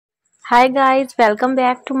Hi guys, welcome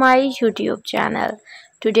back to my YouTube channel.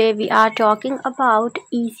 Today we are talking about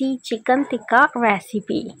easy chicken tikka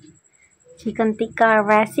recipe. Chicken tikka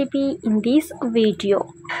recipe in this video.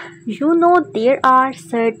 You know there are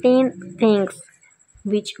certain things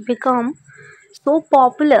which become so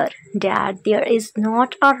popular that there is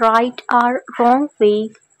not a right or wrong way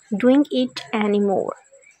doing it anymore.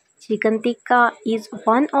 Chicken tikka is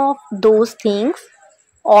one of those things,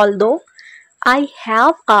 although I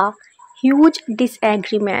have a huge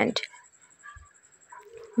disagreement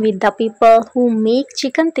with the people who make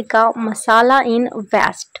chicken tikka masala in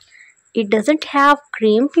West. It doesn't have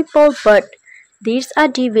cream people, but there's a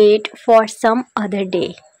debate for some other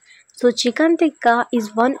day. So chicken tikka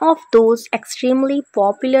is one of those extremely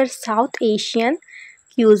popular South Asian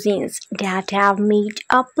cuisines that have made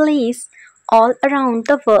a place all around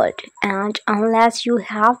the world, and unless you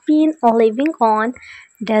have been living on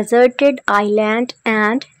deserted island,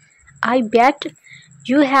 and I bet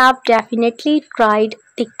you have definitely tried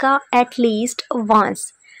tikka at least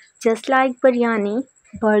once, just like biryani,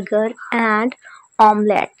 burger, and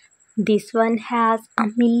omelette. This one has a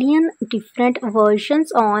million different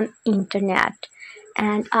versions on internet,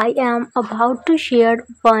 and I am about to share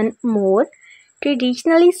one more.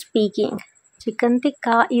 Traditionally speaking, chicken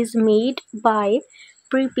tikka is made by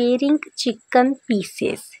preparing chicken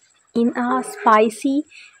pieces in a spicy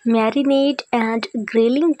marinade and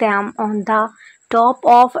grilling them on the top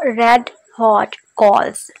of red hot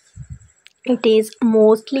coals. It is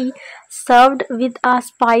mostly served with a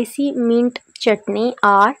spicy mint chutney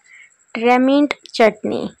or tamarind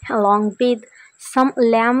chutney along with some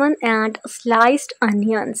lemon and sliced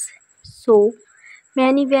onions. So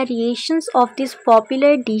many variations of this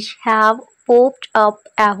popular dish have popped up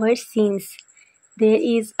ever since. There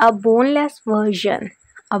is a boneless version,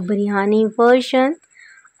 a biryani version,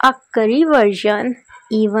 a curry version,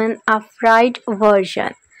 even a fried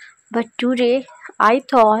version. But today I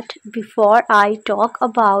thought before I talk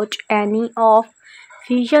about any of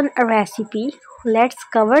fusion recipe, let's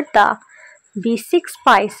cover the basic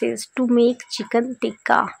spices to make chicken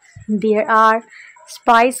tikka. There are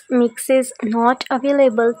spice mixes not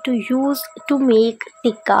available to use to make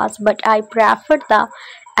tikkas, but I prefer the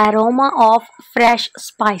aroma of fresh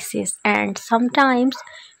spices, and sometimes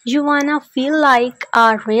you wanna feel like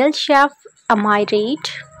a real chef. Am I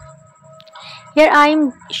right? Here I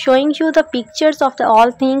am showing you the pictures of the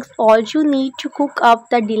all things all you need to cook up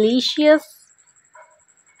the delicious,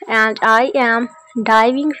 and I am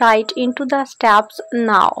diving right into the steps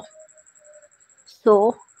now.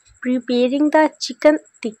 So, preparing the chicken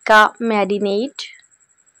tikka marinade.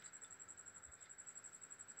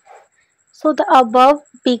 So the above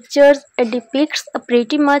pictures depicts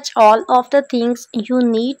pretty much all of the things you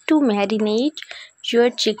need to marinate your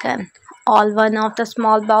chicken. All one of the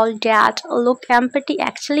small bowl that look empty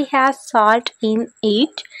actually has salt in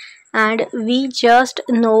it, and we just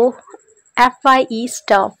know FYE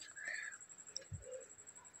stuff.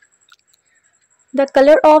 The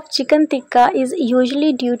color of chicken tikka is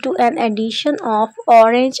usually due to an addition of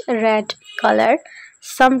orange-red color.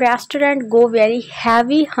 Some restaurants go very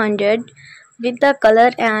heavy-handed with the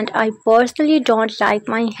color, and I personally don't like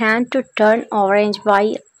my hand to turn orange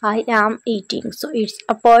while I am eating. So it's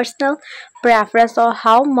a personal preference of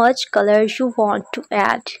how much color you want to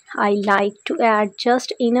add. I like to add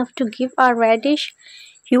just enough to give a reddish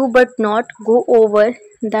hue but not go over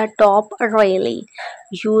the top really.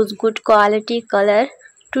 Use good quality color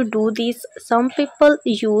to do this. Some people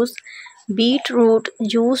use beetroot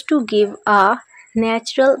juice to give a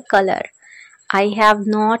natural color. I have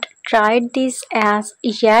not tried this as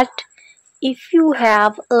yet. If you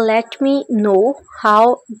have, let me know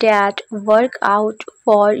how that work out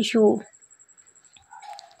for you.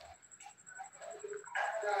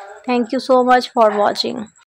 Thank you so much for watching.